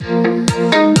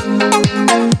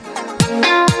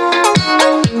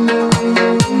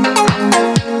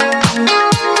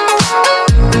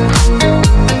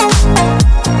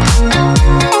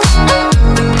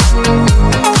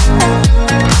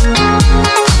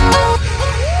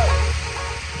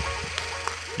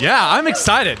Yeah, I'm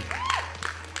excited.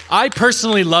 I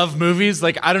personally love movies.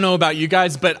 Like, I don't know about you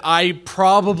guys, but I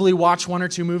probably watch 1 or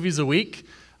 2 movies a week.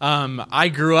 I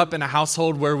grew up in a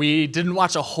household where we didn't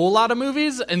watch a whole lot of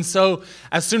movies. And so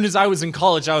as soon as I was in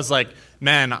college, I was like,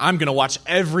 man, I'm going to watch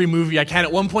every movie I can.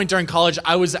 At one point during college,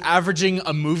 I was averaging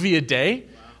a movie a day,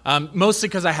 mostly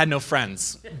because I had no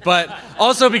friends, but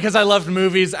also because I loved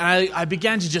movies. And I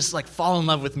began to just like fall in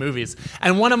love with movies.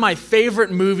 And one of my favorite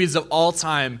movies of all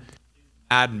time,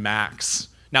 Mad Max.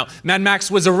 Now, Mad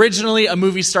Max was originally a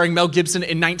movie starring Mel Gibson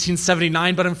in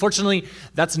 1979, but unfortunately,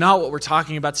 that's not what we're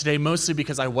talking about today, mostly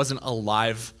because I wasn't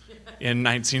alive in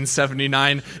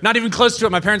 1979. Not even close to it.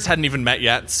 My parents hadn't even met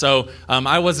yet, so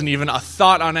I wasn't even a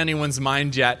thought on anyone's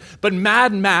mind yet. But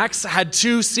Mad Max had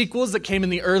 2 sequels that came in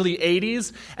the early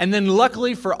 80s, and then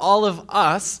luckily for all of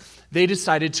us, they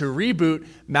decided to reboot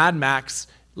Mad Max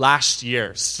last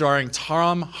year, starring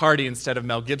Tom Hardy instead of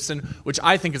Mel Gibson, which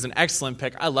I think is an excellent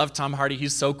pick. I love Tom Hardy.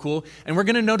 He's so cool. And we're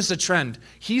going to notice a trend.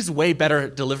 He's way better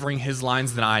at delivering his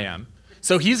lines than I am.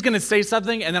 So he's going to say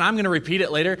something, and then I'm going to repeat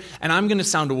it later, and I'm going to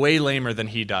sound way lamer than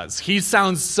he does. He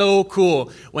sounds so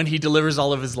cool when he delivers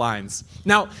all of his lines.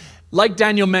 Now, like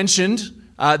Daniel mentioned,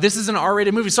 this is an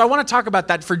R-rated movie, so I want to talk about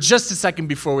that for just a second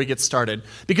before we get started,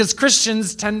 because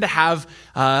Christians tend to have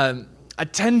a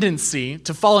tendency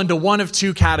to fall into one of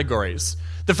 2 categories.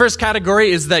 The first category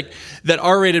is that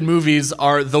R-rated movies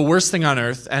are the worst thing on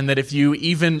earth, and that if you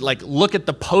even look at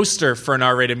the poster for an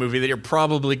R-rated movie, that you're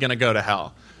probably going to go to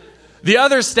hell. The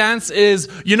other stance is,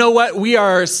 you know what, we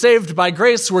are saved by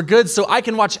grace, we're good, so I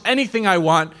can watch anything I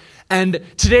want. And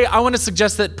today I want to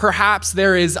suggest that perhaps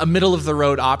there is a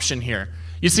middle-of-the-road option here.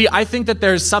 You see, I think that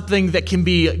there's something that can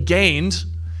be gained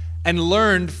and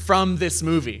learned from this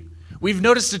movie. We've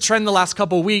noticed a trend the last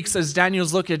couple weeks as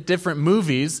Daniel's looked at different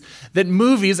movies, that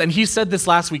movies, and he said this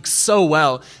last week so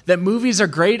well, that movies are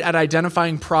great at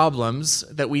identifying problems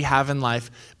that we have in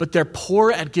life, but they're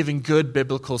poor at giving good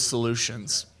biblical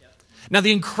solutions. Now,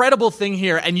 the incredible thing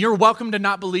here, and you're welcome to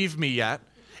not believe me yet,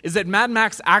 is that Mad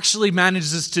Max actually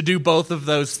manages to do both of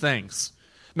those things.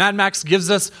 Mad Max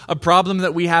gives us a problem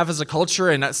that we have as a culture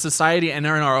and a society and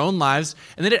in our own lives,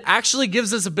 and then it actually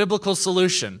gives us a biblical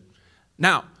solution.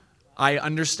 Now, I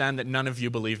understand that none of you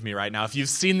believe me right now. If you've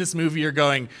seen this movie, you're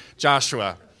going,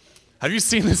 Joshua, have you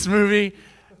seen this movie?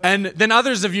 And then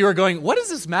others of you are going, what is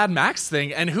this Mad Max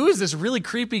thing? And who is this really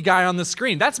creepy guy on the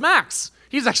screen? That's Max.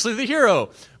 He's actually the hero,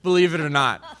 believe it or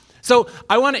not. So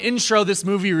I want to intro this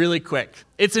movie really quick.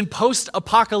 It's in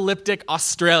post-apocalyptic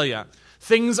Australia.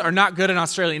 Things are not good in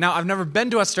Australia. Now, I've never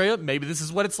been to Australia. Maybe this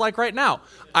is what it's like right now.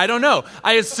 I don't know.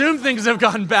 I assume things have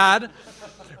gone bad.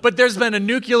 But there's been a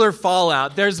nuclear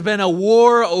fallout. There's been a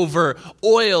war over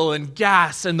oil and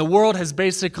gas, and the world has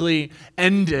basically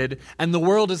ended, and the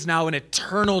world is now an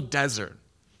eternal desert.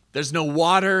 There's no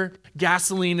water,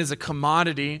 gasoline is a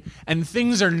commodity, and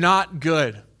things are not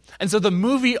good. And so the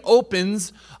movie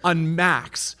opens on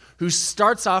Max, who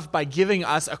starts off by giving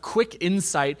us a quick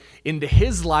insight into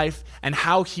his life and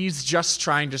how he's just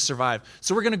trying to survive.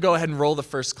 So we're going to go ahead and roll the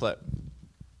first clip.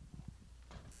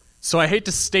 So I hate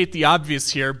to state the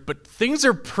obvious here, but things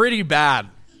are pretty bad.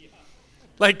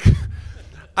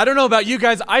 I don't know about you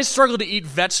guys, I struggle to eat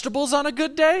vegetables on a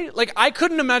good day. I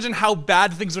couldn't imagine how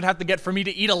bad things would have to get for me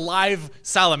to eat a live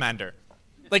salamander.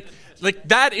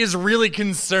 That is really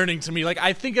concerning to me.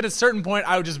 I think at a certain point,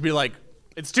 I would just be like,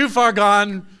 it's too far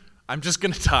gone, I'm just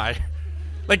gonna die.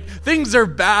 Things are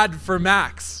bad for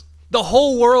Max. The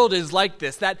whole world is like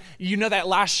this. That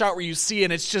last shot where you see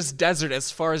and it's just desert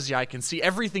as far as the eye can see.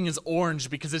 Everything is orange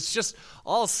because it's just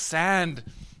all sand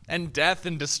and death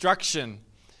and destruction.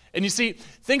 And you see,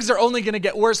 things are only going to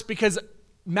get worse because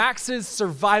Max's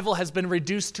survival has been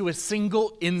reduced to a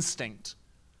single instinct: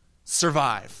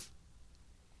 survive.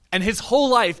 And his whole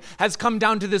life has come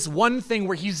down to this one thing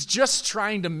where he's just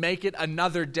trying to make it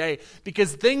another day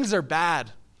because things are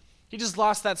bad. He just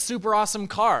lost that super awesome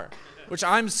car, which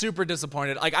I'm super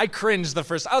disappointed. I cringed I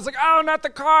was like, oh, not the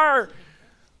car.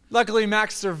 Luckily,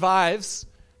 Max survives,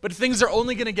 but things are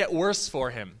only going to get worse for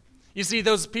him. You see,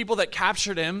 those people that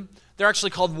captured him, they're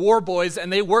actually called war boys,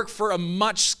 and they work for a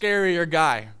much scarier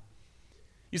guy.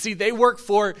 You see, they work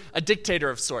for a dictator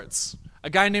of sorts, a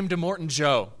guy named Immortan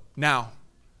Joe. Now,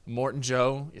 Immortan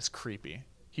Joe is creepy.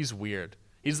 He's weird.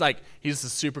 He's a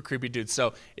super creepy dude.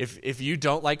 So if you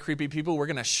don't like creepy people, we're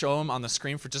going to show him on the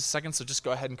screen for just a second. So just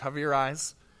go ahead and cover your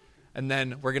eyes. And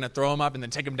then we're going to throw him up and then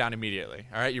take him down immediately.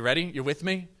 All right, you ready? You're with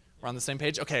me? We're on the same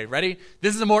page? Okay, ready?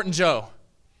 This is Immortan Joe.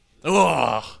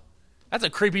 Ugh, that's a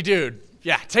creepy dude.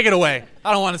 Yeah, take it away.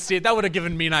 I don't want to see it. That would have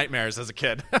given me nightmares as a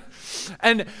kid.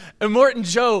 And Immortan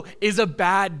Joe is a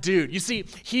bad dude. You see,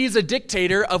 he's a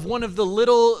dictator of one of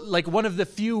the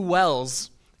few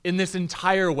wells in this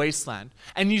entire wasteland.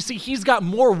 And you see, he's got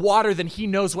more water than he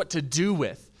knows what to do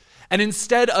with. And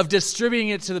instead of distributing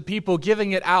it to the people,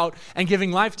 giving it out, and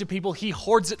giving life to people, he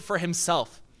hoards it for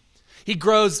himself. He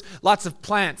grows lots of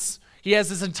plants. He has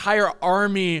this entire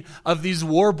army of these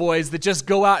war boys that just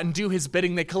go out and do his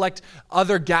bidding. They collect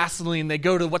other gasoline. They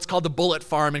go to what's called the bullet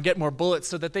farm and get more bullets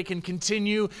so that they can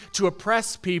continue to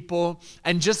oppress people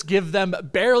and just give them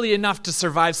barely enough to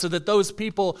survive so that those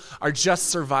people are just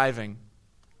surviving.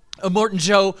 Immortan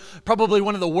Joe, probably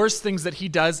one of the worst things that he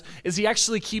does is he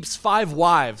actually keeps 5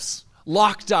 wives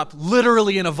locked up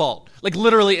literally in a vault. Like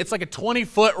literally, it's like a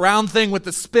 20-foot round thing with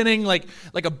the spinning like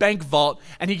a bank vault,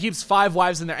 and he keeps 5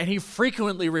 wives in there, and he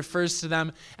frequently refers to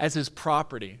them as his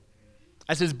property,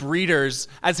 as his breeders,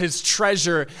 as his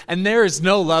treasure, and there is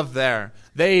no love there.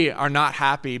 They are not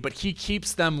happy, but he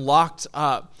keeps them locked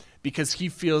up because he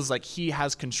feels like he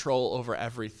has control over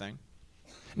everything.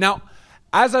 Now,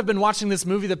 as I've been watching this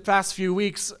movie the past few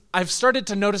weeks, I've started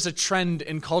to notice a trend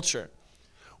in culture.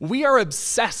 We are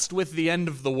obsessed with the end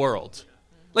of the world.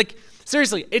 Like,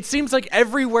 seriously, it seems like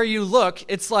everywhere you look,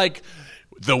 it's like,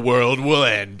 the world will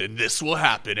end and this will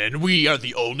happen and we are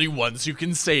the only ones who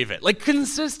can save it. Like,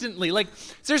 consistently, like,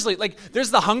 seriously, like,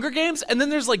 there's the Hunger Games and then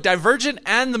there's like Divergent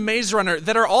and the Maze Runner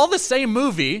that are all the same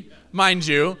movie, mind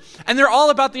you, and they're all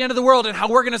about the end of the world and how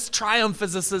we're going to triumph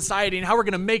as a society and how we're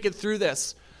going to make it through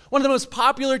this. One of the most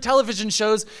popular television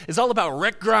shows is all about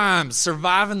Rick Grimes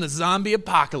surviving the zombie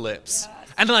apocalypse.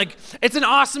 And like, it's an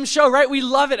awesome show, right? We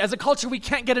love it. As a culture, we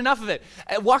can't get enough of it.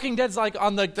 Walking Dead's like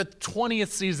on the 20th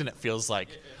season, it feels like.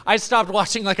 I stopped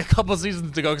watching like a couple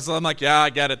seasons ago because I'm like, yeah, I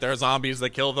get it. There are zombies, they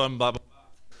kill them, blah, blah, blah.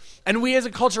 And we as a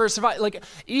culture are surviving, like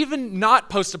even not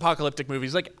post-apocalyptic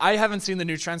movies. Like I haven't seen the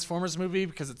new Transformers movie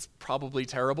because it's probably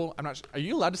terrible. I'm not sure. Are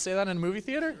you allowed to say that in a movie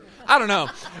theater? I don't know.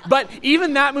 But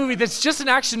even that movie that's just an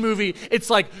action movie, it's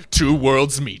like 2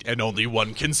 worlds meet and only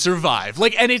one can survive.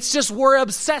 Like, and it's just, we're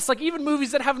obsessed. Like even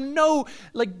movies that have no,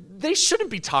 like they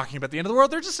shouldn't be talking about the end of the world.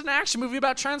 They're just an action movie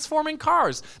about transforming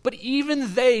cars. But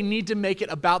even they need to make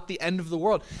it about the end of the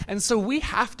world. And so we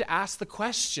have to ask the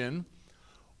question,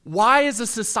 why as a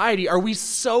society are we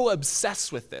so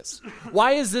obsessed with this?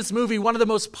 Why is this movie one of the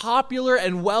most popular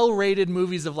and well-rated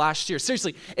movies of last year?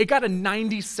 Seriously, it got a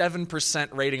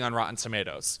 97% rating on Rotten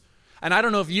Tomatoes. And I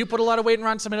don't know if you put a lot of weight in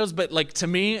Rotten Tomatoes, but like to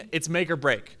me, it's make or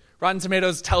break. Rotten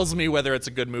Tomatoes tells me whether it's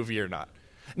a good movie or not.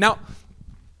 Now,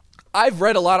 I've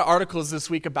read a lot of articles this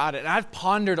week about it, and I've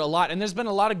pondered a lot, and there's been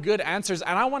a lot of good answers,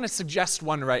 and I want to suggest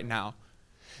one right now.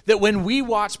 That when we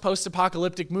watch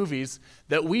post-apocalyptic movies,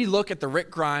 that we look at the Rick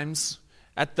Grimes,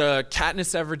 at the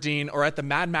Katniss Everdeen, or at the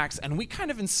Mad Max, and we kind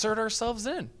of insert ourselves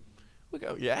in. We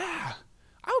go, yeah,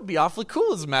 I would be awfully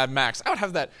cool as Mad Max. I would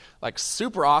have that like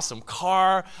super awesome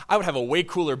car. I would have a way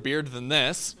cooler beard than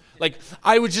this. Like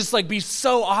I would just like be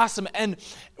so awesome. And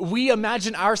we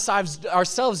imagine ourselves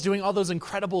doing all those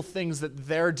incredible things that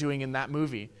they're doing in that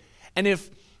movie. And if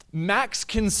Max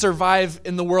can survive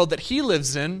in the world that he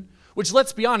lives in, which,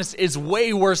 let's be honest, is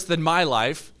way worse than my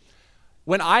life,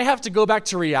 when I have to go back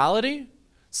to reality,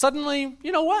 suddenly,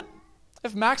 you know what?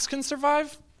 If Max can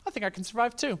survive, I think I can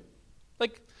survive too.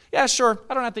 Like, yeah, sure,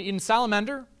 I don't have to eat a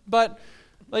salamander, but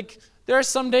like, there are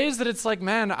some days that it's like,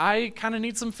 man, I kind of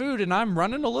need some food and I'm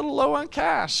running a little low on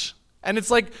cash. And it's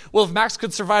like, well, if Max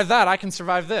could survive that, I can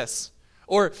survive this.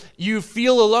 Or you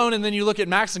feel alone and then you look at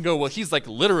Max and go, well, he's like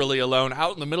literally alone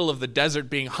out in the middle of the desert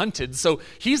being hunted. So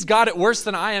he's got it worse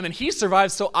than I am and he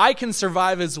survives, so I can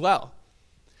survive as well.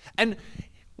 And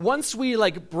once we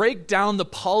like break down the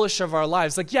polish of our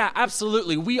lives, like, yeah,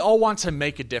 absolutely, we all want to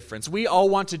make a difference. We all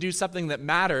want to do something that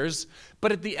matters.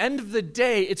 But at the end of the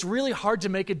day, it's really hard to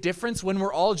make a difference when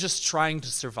we're all just trying to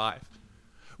survive.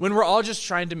 When we're all just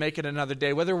trying to make it another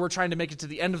day, whether we're trying to make it to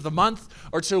the end of the month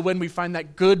or to when we find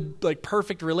that good, like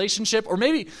perfect relationship, or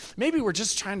maybe we're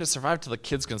just trying to survive till the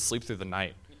kids can sleep through the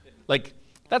night. Like,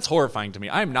 that's horrifying to me.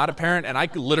 I am not a parent, and I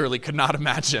literally could not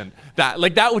imagine that.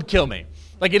 Like, that would kill me.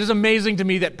 Like, it is amazing to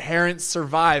me that parents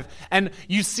survive. And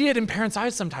you see it in parents'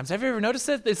 eyes sometimes. Have you ever noticed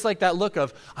it? It's like that look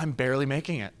of, I'm barely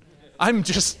making it.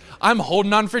 I'm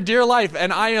holding on for dear life,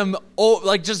 and I am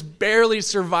just barely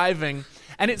surviving.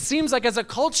 And it seems like as a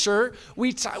culture,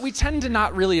 we tend to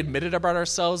not really admit it about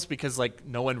ourselves because like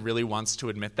no one really wants to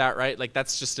admit that, right? Like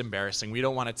that's just embarrassing. We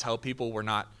don't want to tell people we're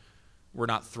not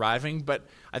thriving, but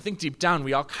I think deep down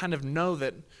we all kind of know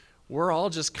that we're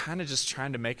all just kind of just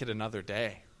trying to make it another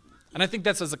day. And I think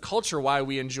that's as a culture why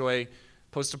we enjoy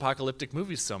post-apocalyptic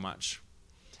movies so much.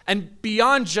 And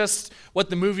beyond just what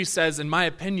the movie says, in my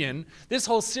opinion, this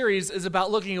whole series is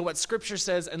about looking at what Scripture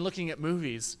says and looking at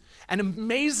movies. And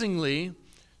amazingly,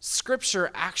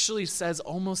 Scripture actually says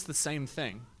almost the same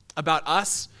thing about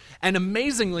us. And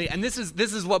amazingly, and this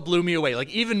is what blew me away. Like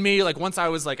even me, like once I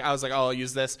was like, oh, I'll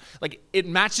use this. Like it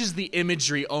matches the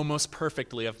imagery almost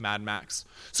perfectly of Mad Max.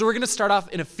 So we're going to start off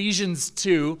in Ephesians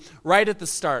 2, right at the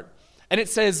start. And it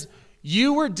says,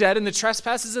 "You were dead in the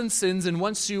trespasses and sins in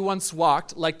which you once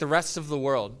walked like the rest of the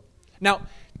world." Now,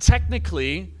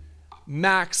 technically,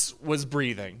 Max was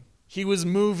breathing. He was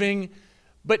moving,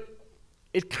 but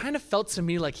it kind of felt to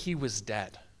me like he was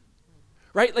dead.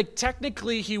 Right? Like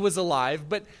technically he was alive,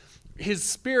 but his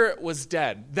spirit was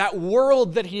dead. That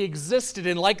world that he existed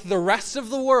in, like the rest of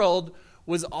the world,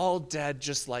 was all dead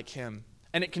just like him.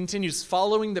 And it continues,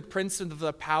 "Following the prince of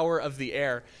the power of the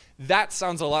air." That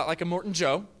sounds a lot like a Morton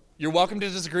Joe. You're welcome to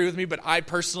disagree with me, but I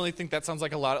personally think that sounds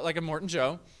like a lot like a Morton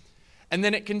Joe. And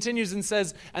then it continues and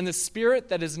says, "And the spirit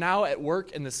that is now at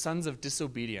work in the sons of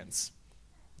disobedience."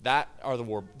 Those are the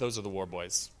war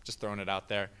boys. Just throwing it out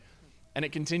there. And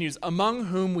it continues, "Among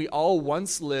whom we all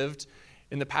once lived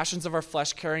in the passions of our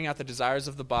flesh, carrying out the desires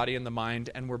of the body and the mind,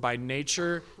 and were by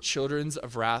nature children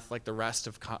of wrath like the rest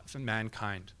of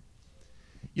mankind."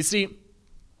 You see,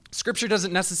 Scripture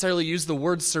doesn't necessarily use the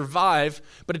word survive,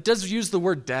 but it does use the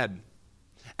word dead.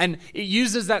 And it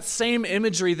uses that same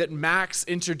imagery that Max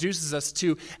introduces us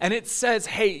to. And it says,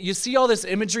 hey, you see all this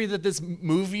imagery that this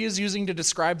movie is using to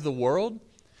describe the world?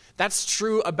 That's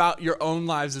true about your own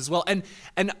lives as well. And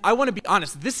I want to be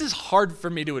honest, this is hard for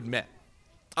me to admit.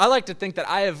 I like to think that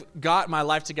I have got my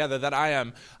life together, that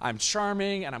I'm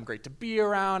charming and I'm great to be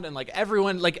around, and like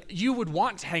everyone, like you would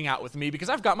want to hang out with me because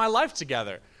I've got my life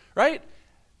together, right?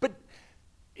 But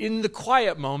in the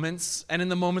quiet moments and in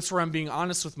the moments where I'm being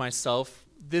honest with myself,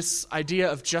 this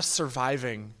idea of just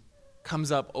surviving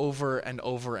comes up over and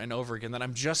over and over again, that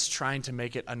I'm just trying to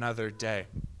make it another day.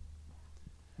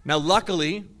 Now,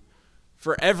 luckily,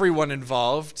 for everyone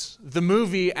involved, the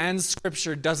movie and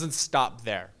Scripture doesn't stop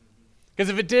there. Because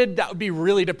if it did, that would be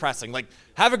really depressing. Like,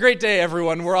 have a great day,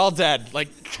 everyone. We're all dead.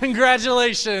 Like,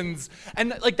 congratulations.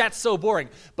 And, like, that's so boring.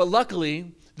 But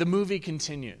luckily, the movie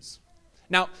continues.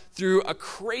 Now, through a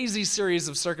crazy series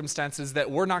of circumstances that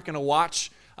we're not going to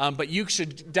watch, but you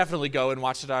should definitely go and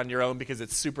watch it on your own because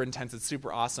it's super intense. It's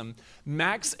super awesome.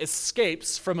 Max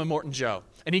escapes from a Morton Joe,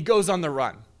 and he goes on the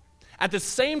run. At the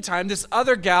same time, this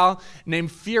other gal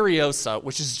named Furiosa,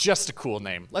 which is just a cool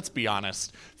name, let's be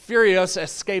honest, Furiosa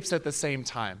escapes at the same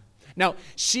time. Now,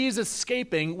 she's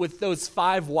escaping with those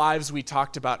 5 wives we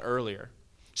talked about earlier.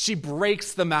 She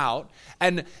breaks them out,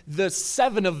 and the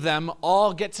 7 of them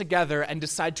all get together and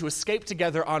decide to escape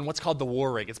together on what's called the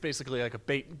War Rig. It's basically like a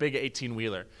big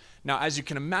 18-wheeler. Now, as you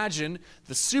can imagine,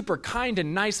 the super kind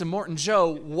and nice Morton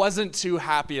Joe wasn't too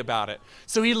happy about it.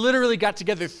 So he literally got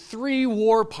together 3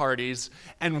 war parties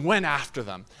and went after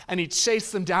them. And he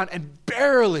chased them down, and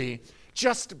barely,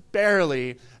 just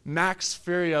barely, Max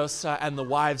Furiosa and the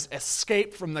wives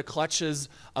escape from the clutches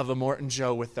of a Morton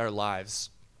Joe with their lives.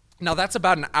 Now, that's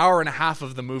about an hour and a half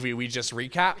of the movie we just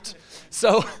recapped.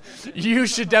 So you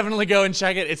should definitely go and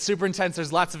check it. It's super intense.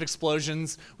 There's lots of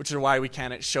explosions, which are why we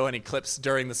can't show any clips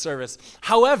during the service.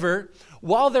 However,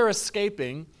 while they're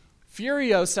escaping,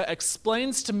 Furiosa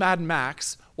explains to Mad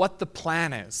Max what the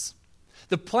plan is.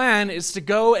 The plan is to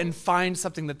go and find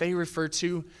something that they refer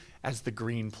to as the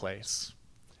green place.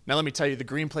 Now, let me tell you, the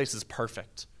green place is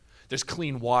perfect. There's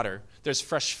clean water. There's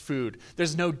fresh food.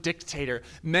 There's no dictator.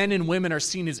 Men and women are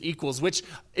seen as equals, which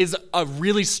is a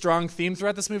really strong theme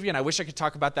throughout this movie, and I wish I could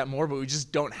talk about that more, but we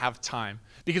just don't have time.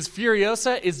 Because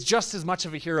Furiosa is just as much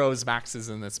of a hero as Max is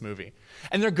in this movie.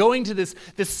 And they're going to this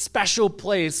special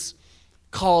place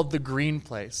called the Green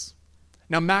Place.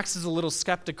 Now, Max is a little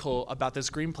skeptical about this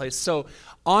green place, so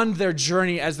on their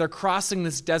journey, as they're crossing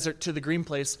this desert to the green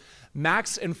place,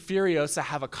 Max and Furiosa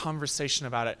have a conversation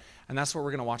about it, and that's what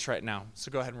we're going to watch right now.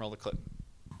 So go ahead and roll the clip.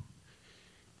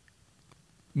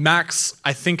 Max,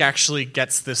 I think, actually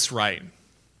gets this right.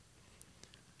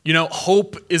 You know,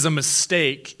 hope is a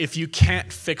mistake if you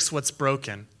can't fix what's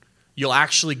broken. You'll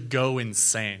actually go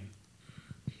insane.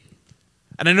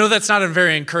 And I know that's not a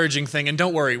very encouraging thing, and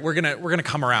don't worry, we're gonna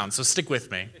come around, so stick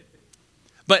with me.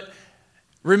 But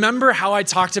remember how I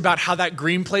talked about how that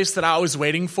green place that I was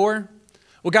waiting for?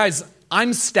 Well, guys,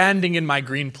 I'm standing in my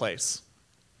green place.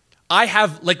 I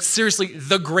have, like, seriously,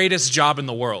 the greatest job in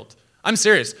the world. I'm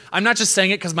serious. I'm not just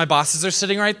saying it because my bosses are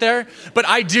sitting right there, but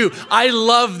I do. I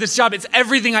love this job. It's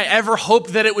everything I ever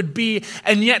hoped that it would be,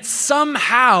 and yet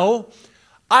somehow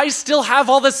I still have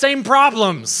all the same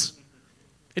problems.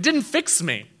 It didn't fix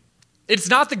me. It's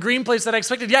not the green place that I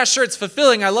expected. Yeah, sure, it's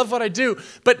fulfilling. I love what I do.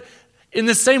 But in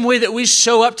the same way that we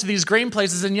show up to these green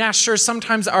places, and yeah, sure,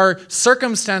 sometimes our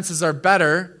circumstances are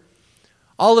better,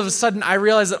 all of a sudden I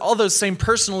realize that all those same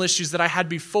personal issues that I had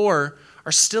before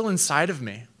are still inside of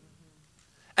me.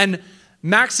 And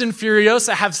Max and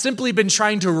Furiosa have simply been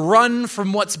trying to run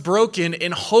from what's broken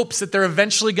in hopes that they're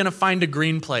eventually going to find a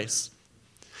green place.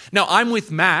 Now, I'm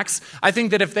with Max. I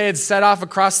think that if they had set off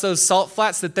across those salt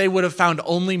flats, that they would have found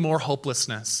only more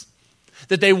hopelessness.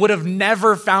 That they would have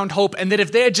never found hope. And that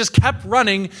if they had just kept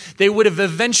running, they would have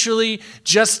eventually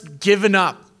just given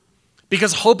up.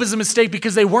 Because hope is a mistake,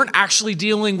 because they weren't actually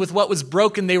dealing with what was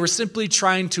broken. They were simply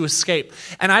trying to escape.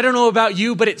 And I don't know about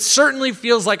you, but it certainly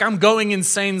feels like I'm going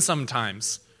insane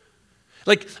sometimes.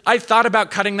 Like, I thought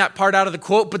about cutting that part out of the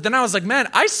quote, but then I was like, man,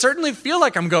 I certainly feel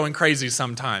like I'm going crazy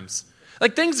sometimes.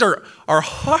 Like, things are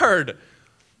hard.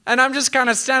 And I'm just kind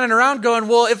of standing around going,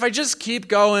 well, if I just keep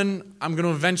going, I'm going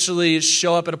to eventually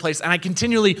show up at a place. And I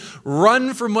continually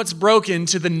run from what's broken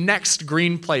to the next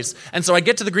green place. And so I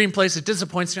get to the green place, it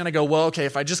disappoints me, and I go, well, okay,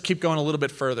 if I just keep going a little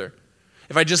bit further.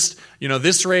 If I just,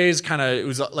 this raise it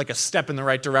was like a step in the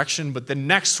right direction, but the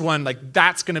next one, like,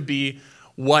 that's going to be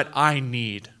what I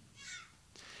need.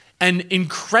 And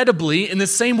incredibly, in the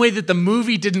same way that the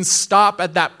movie didn't stop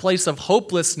at that place of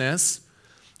hopelessness,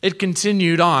 it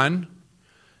continued on.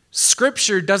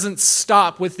 Scripture doesn't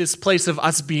stop with this place of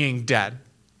us being dead.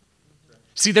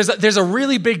 See, there's a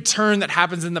really big turn that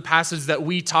happens in the passage that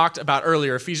we talked about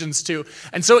earlier, Ephesians 2.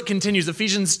 And so it continues.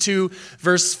 Ephesians 2,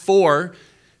 verse 4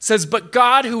 says, "But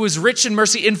God, who is rich in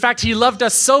mercy, in fact, he loved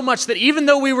us so much that even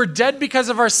though we were dead because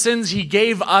of our sins, he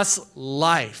gave us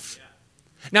life."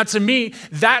 Now, to me,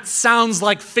 that sounds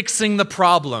like fixing the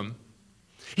problem.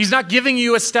 He's not giving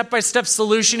you a step-by-step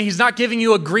solution. He's not giving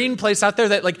you a green place out there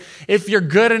that, like, if you're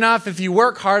good enough, if you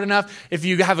work hard enough, if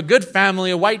you have a good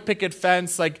family, a white picket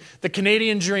fence, like the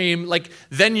Canadian dream, like,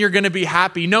 then you're going to be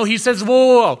happy. No, he says,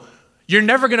 whoa. You're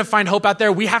never going to find hope out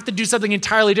there. We have to do something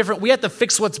entirely different. We have to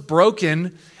fix what's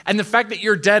broken, and the fact that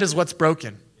you're dead is what's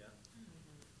broken.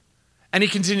 And he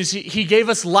continues, he gave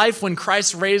us life when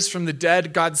Christ raised from the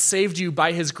dead. God saved you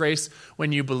by his grace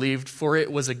when you believed, for it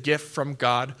was a gift from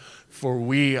God, for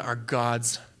we are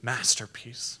God's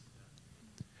masterpiece.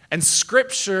 And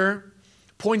Scripture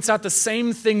points out the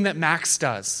same thing that Max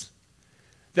does.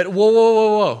 That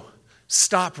whoa.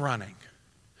 Stop running.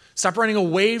 Stop running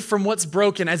away from what's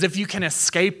broken as if you can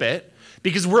escape it,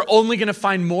 because we're only going to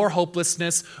find more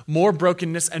hopelessness, more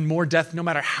brokenness, and more death no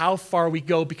matter how far we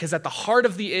go, because at the heart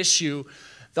of the issue,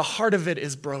 the heart of it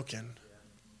is broken.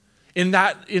 In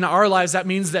our lives, that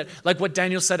means that, like what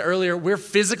Daniel said earlier, we're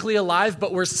physically alive,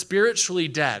 but we're spiritually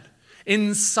dead.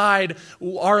 Inside,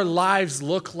 our lives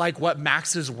look like what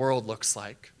Max's world looks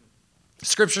like.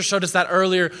 Scripture showed us that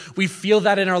earlier. We feel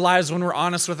that in our lives when we're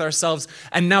honest with ourselves.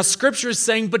 And now Scripture is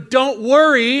saying, but don't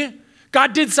worry.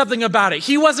 God did something about it.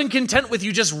 He wasn't content with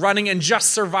you just running and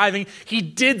just surviving. He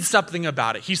did something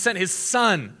about it. He sent his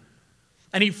son,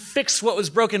 and he fixed what was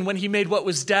broken when he made what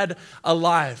was dead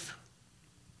alive.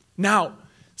 Now,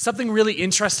 something really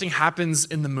interesting happens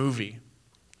in the movie.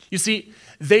 You see,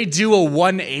 they do a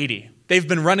 180. They've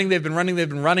been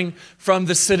running from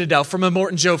the Citadel, from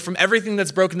Immortan Joe, from everything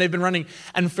that's broken, they've been running.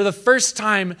 And for the first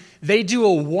time, they do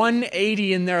a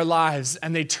 180 in their lives,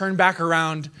 and they turn back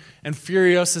around, and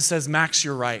Furiosa says, Max,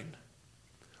 you're right.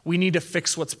 We need to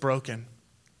fix what's broken.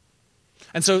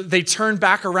 And so they turn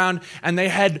back around, and they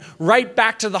head right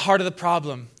back to the heart of the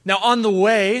problem. Now, on the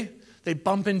way, they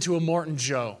bump into Immortan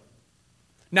Joe.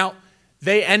 Now,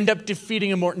 they end up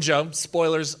defeating Immortan Joe.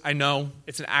 Spoilers, I know.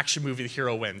 It's an action movie. The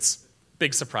hero wins.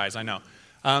 Big surprise, I know.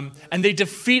 And they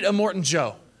defeat Immortan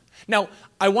Joe. Now,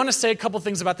 I want to say a couple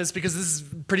things about this because this is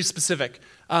pretty specific.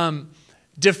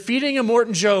 Defeating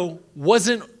Immortan Joe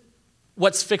wasn't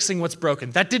what's fixing what's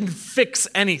broken. That didn't fix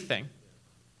anything.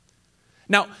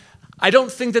 Now, I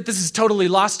don't think that this is totally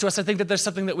lost to us. I think that there's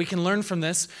something that we can learn from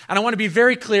this. And I want to be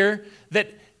very clear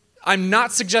that I'm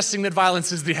not suggesting that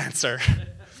violence is the answer.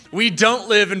 We don't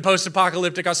live in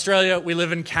post-apocalyptic Australia. We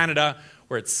live in Canada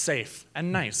where it's safe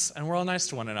and nice, and we're all nice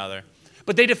to one another.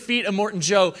 But they defeat Immortan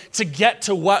Joe to get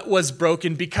to what was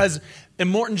broken because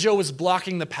Immortan Joe was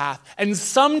blocking the path. And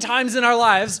sometimes in our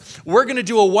lives, we're going to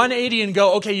do a 180 and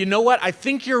go, okay, you know what? I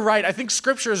think you're right. I think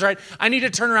Scripture is right. I need to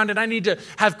turn around and I need to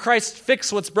have Christ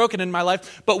fix what's broken in my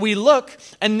life. But we look,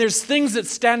 and there's things that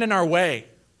stand in our way.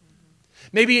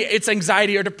 Maybe it's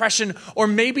anxiety or depression, or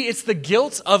maybe it's the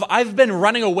guilt of I've been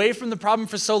running away from the problem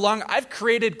for so long, I've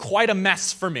created quite a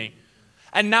mess for me.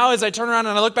 And now as I turn around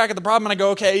and I look back at the problem and I go,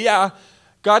 okay, yeah,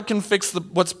 God can fix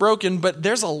what's broken, but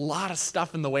there's a lot of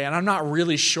stuff in the way, and I'm not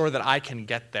really sure that I can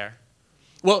get there.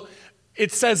 Well,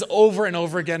 It says over and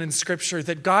over again in Scripture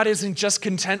that God isn't just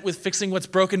content with fixing what's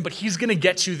broken, but he's going to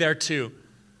get you there too.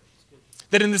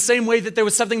 That in the same way that there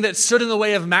was something that stood in the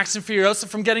way of Max and Furiosa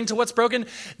from getting to what's broken,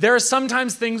 there are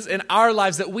sometimes things in our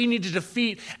lives that we need to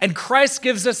defeat, and Christ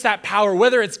gives us that power,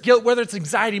 whether it's guilt, whether it's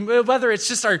anxiety, whether it's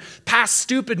just our past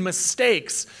stupid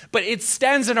mistakes, but it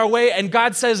stands in our way, and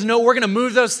God says, no, we're going to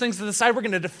move those things to the side, we're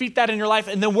going to defeat that in your life,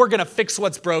 and then we're going to fix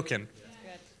what's broken.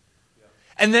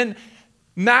 And then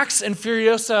Max and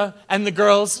Furiosa and the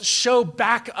girls show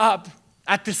back up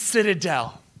at the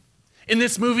Citadel. In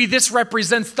this movie, this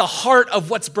represents the heart of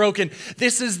what's broken.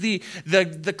 This is the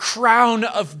crown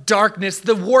of darkness,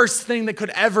 the worst thing that could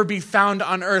ever be found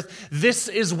on earth. This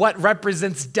is what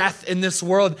represents death in this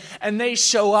world. And they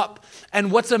show up.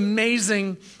 And what's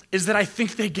amazing is that I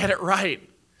think they get it right.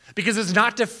 Because it's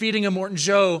not defeating Immortan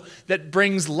Joe that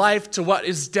brings life to what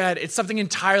is dead. It's something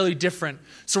entirely different.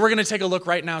 So we're going to take a look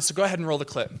right now. So go ahead and roll the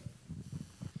clip.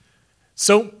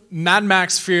 So Mad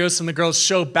Max, Furiosa, and the girls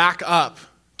show back up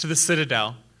to the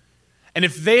Citadel. And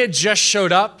if they had just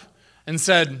showed up and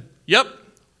said, yep,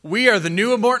 we are the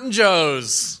new Immortan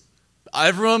Joes.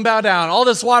 Everyone bow down. All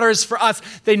this water is for us.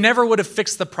 They never would have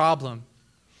fixed the problem.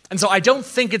 And so I don't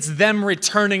think it's them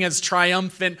returning as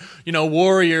triumphant,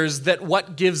 warriors that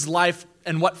what gives life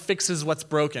and what fixes what's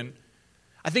broken.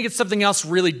 I think it's something else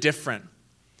really different.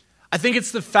 I think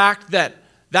it's the fact that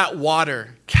that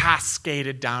water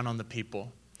cascaded down on the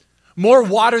people. More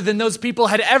water than those people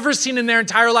had ever seen in their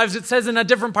entire lives. It says in a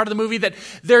different part of the movie that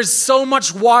there's so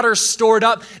much water stored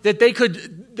up that they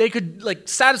could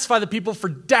satisfy the people for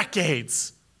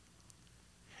decades.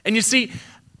 And you see,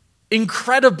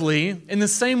 incredibly, in the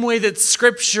same way that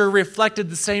Scripture reflected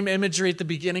the same imagery at the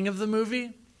beginning of the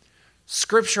movie,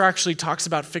 Scripture actually talks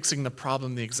about fixing the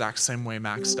problem the exact same way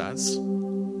Max does.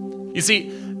 You see,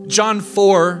 John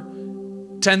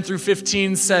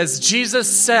 4:10-15 says,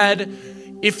 Jesus said,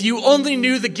 if you only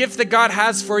knew the gift that God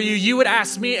has for you, you would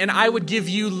ask me and I would give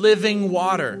you living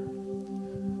water.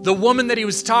 The woman that he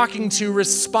was talking to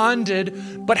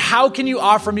responded, but how can you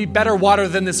offer me better water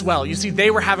than this well? You see,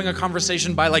 they were having a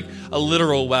conversation by a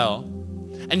literal well.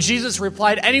 And Jesus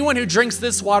replied, anyone who drinks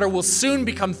this water will soon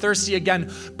become thirsty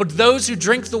again, but those who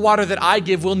drink the water that I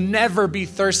give will never be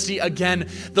thirsty again.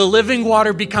 The living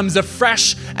water becomes a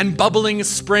fresh and bubbling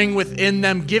spring within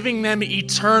them, giving them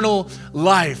eternal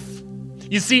life.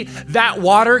 You see, that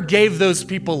water gave those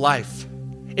people life.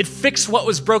 It fixed what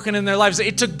was broken in their lives.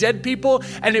 It took dead people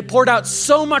and it poured out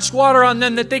so much water on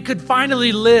them that they could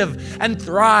finally live and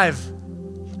thrive.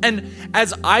 And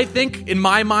as I think in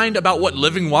my mind about what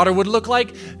living water would look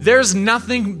like, there's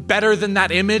nothing better than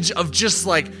that image of just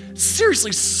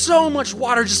seriously so much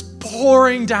water just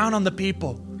pouring down on the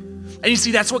people. And you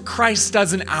see, that's what Christ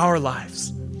does in our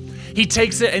lives. He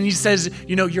takes it and he says,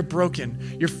 you're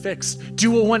broken, you're fixed.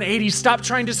 Do a 180, stop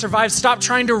trying to survive, stop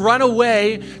trying to run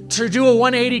away, to do a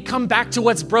 180, come back to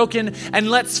what's broken and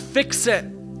let's fix it.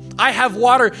 I have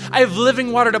water, I have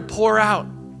living water to pour out.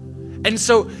 And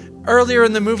so earlier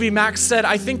in the movie, Max said,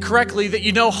 I think correctly,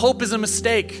 that hope is a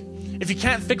mistake. If you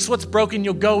can't fix what's broken,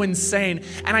 you'll go insane.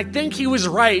 And I think he was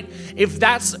right.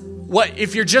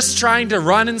 If you're just trying to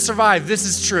run and survive, this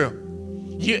is true.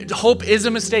 Hope is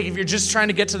a mistake if you're just trying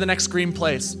to get to the next green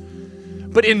place.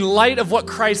 But in light of what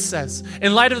Christ says,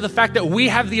 in light of the fact that we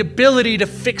have the ability to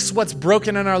fix what's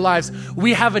broken in our lives,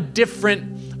 we have a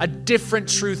different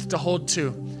truth to hold to.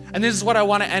 And this is what I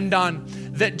want to end on,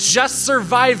 that just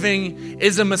surviving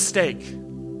is a mistake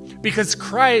because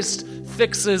Christ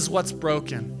fixes what's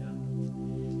broken.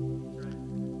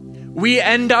 We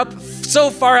end up so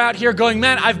far out here going,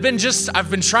 man, I've been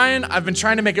trying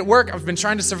to make it work. I've been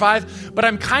trying to survive, but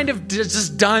I'm kind of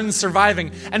just done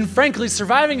surviving. And frankly,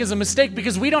 surviving is a mistake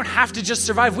because we don't have to just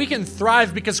survive. We can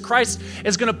thrive because Christ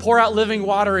is going to pour out living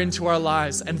water into our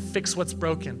lives and fix what's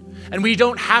broken. And we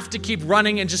don't have to keep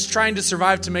running and just trying to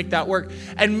survive to make that work.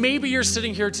 And maybe you're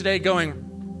sitting here today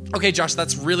going, okay, Josh,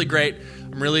 that's really great.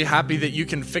 I'm really happy that you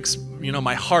can fix,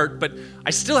 my heart, but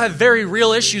I still have very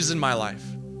real issues in my life.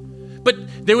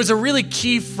 But there was a really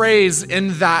key phrase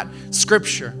in that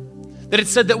scripture that it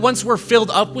said that once we're filled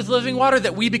up with living water,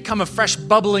 that we become a fresh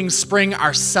bubbling spring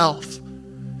ourselves.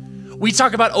 We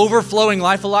talk about overflowing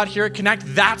life a lot here at Connect.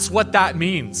 That's what that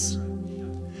means.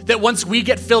 That once we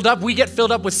get filled up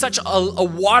with such a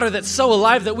water that's so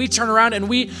alive that we turn around and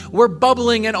we're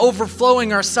bubbling and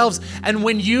overflowing ourselves. And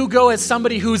when you go as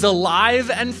somebody who's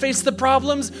alive and face the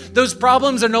problems, those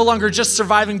problems are no longer just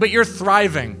surviving, but you're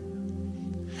thriving.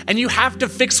 And you have to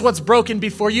fix what's broken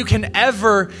before you can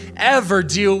ever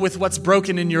deal with what's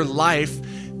broken in your life.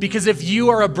 Because if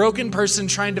you are a broken person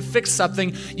trying to fix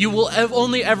something, you will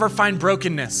only ever find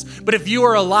brokenness. But if you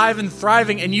are alive and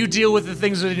thriving and you deal with the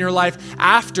things in your life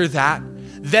after that,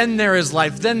 then there is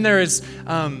life. Then there is,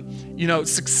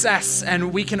 success,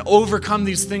 and we can overcome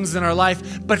these things in our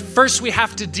life. But first we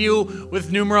have to deal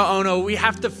with numero uno. We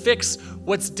have to fix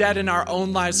what's dead in our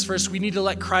own lives first. We need to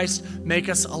let Christ make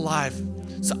us alive.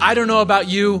 So I don't know about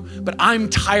you, but I'm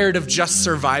tired of just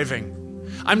surviving.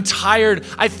 I'm tired.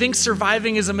 I think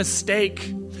surviving is a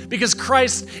mistake because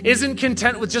Christ isn't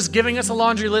content with just giving us a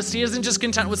laundry list. He isn't just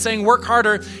content with saying work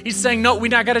harder. He's saying, no, we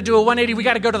not got to do a 180. We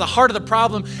got to go to the heart of the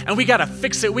problem and we got to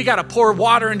fix it. We got to pour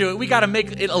water into it. We got to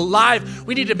make it alive.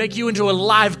 We need to make you into a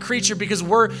live creature because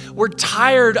we're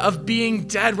tired of being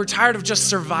dead. We're tired of just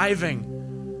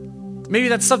surviving. Maybe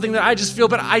that's something that I just feel,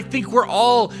 but I think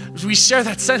we share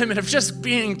that sentiment of just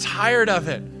being tired of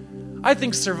it. I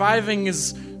think surviving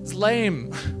is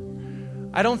lame.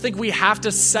 I don't think we have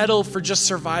to settle for just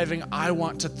surviving. I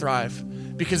want to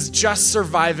thrive because just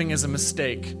surviving is a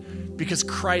mistake because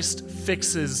Christ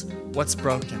fixes what's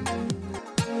broken.